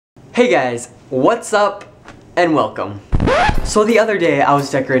Hey guys, what's up and welcome. So the other day I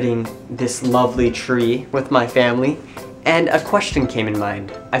was decorating this lovely tree with my family and a question came in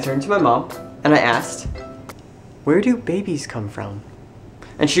mind. I turned to my mom and I asked, where do babies come from?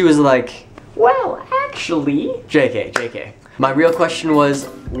 And she was like, well, actually, JK. My real question was,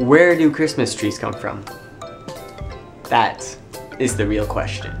 where do Christmas trees come from? That is the real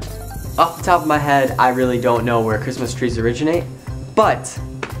question. Off the top of my head, I really don't know where Christmas trees originate, but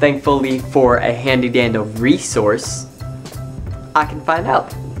thankfully for a handy-dandy resource, I can find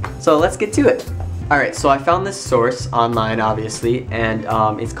out. So let's get to it. Alright, so I found this source online, obviously, and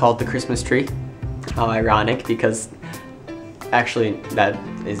it's called The Christmas Tree. How ironic, because actually that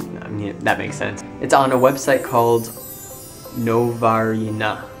makes sense. It's on a website called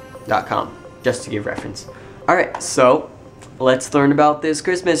novarina.com, just to give reference. Alright, so let's learn about this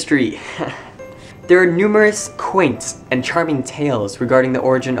Christmas tree. There are numerous quaint and charming tales regarding the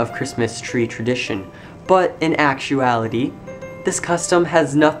origin of Christmas tree tradition, but in actuality, this custom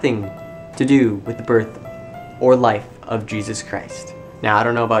has nothing to do with the birth or life of Jesus Christ. Now, I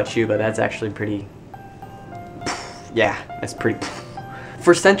don't know about you, but that's actually pretty... yeah, that's pretty...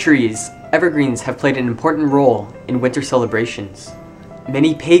 For centuries, evergreens have played an important role in winter celebrations.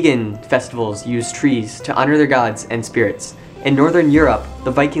 Many pagan festivals use trees to honor their gods and spirits. In Northern Europe,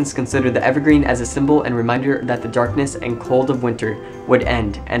 the Vikings considered the evergreen as a symbol and reminder that the darkness and cold of winter would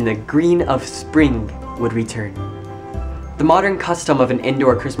end and the green of spring would return. The modern custom of an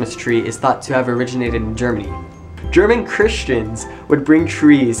indoor Christmas tree is thought to have originated in Germany. German Christians would bring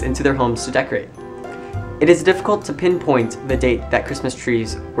trees into their homes to decorate. It is difficult to pinpoint the date that Christmas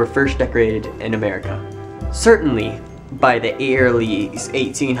trees were first decorated in America. Certainly, by the early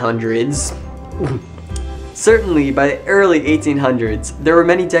 1800s, there were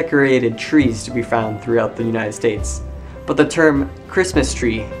many decorated trees to be found throughout the United States, but the term Christmas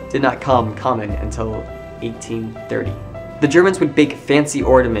tree did not come common until 1830. The Germans would bake fancy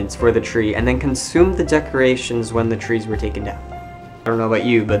ornaments for the tree and then consume the decorations when the trees were taken down. I don't know about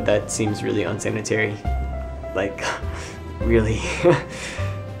you, but that seems really unsanitary. Like, really.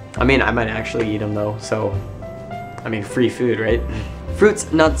 I mean, I might actually eat them though, so, I mean, free food, right?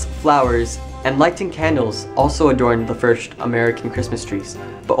 Fruits, nuts, flowers, and lighting candles also adorned the first American Christmas trees,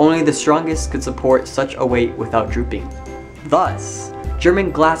 but only the strongest could support such a weight without drooping. Thus,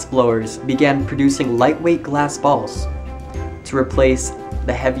 German glass blowers began producing lightweight glass balls to replace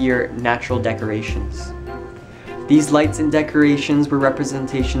the heavier natural decorations. These lights and decorations were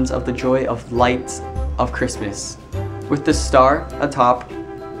representations of the joy of light of Christmas, with the star atop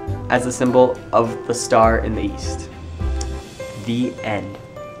as a symbol of the star in the east. The end.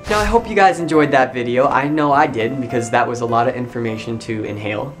 Now, I hope you guys enjoyed that video. I know I did, because that was a lot of information to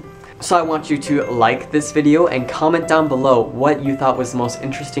inhale. So I want you to like this video and comment down below what you thought was the most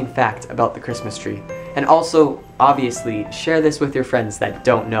interesting fact about the Christmas tree. And also, obviously, share this with your friends that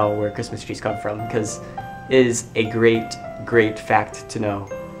don't know where Christmas trees come from, because it is a great fact to know.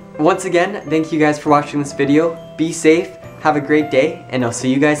 Once again, thank you guys for watching this video. Be safe, have a great day, and I'll see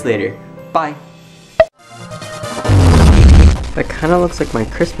you guys later. Bye! That kind of looks like my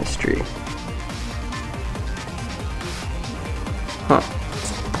Christmas tree. Huh.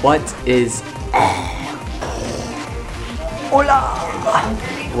 What is... Hola!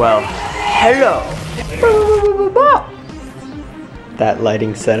 Well, hello! That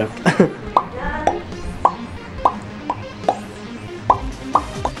lighting setup.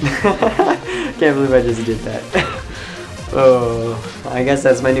 Can't believe I just did that. Oh, I guess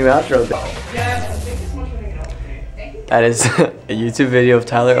that's my new outro. That is a YouTube video of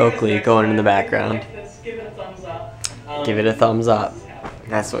Tyler Oakley going in the background. Give it a thumbs up.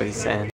 That's what he's saying.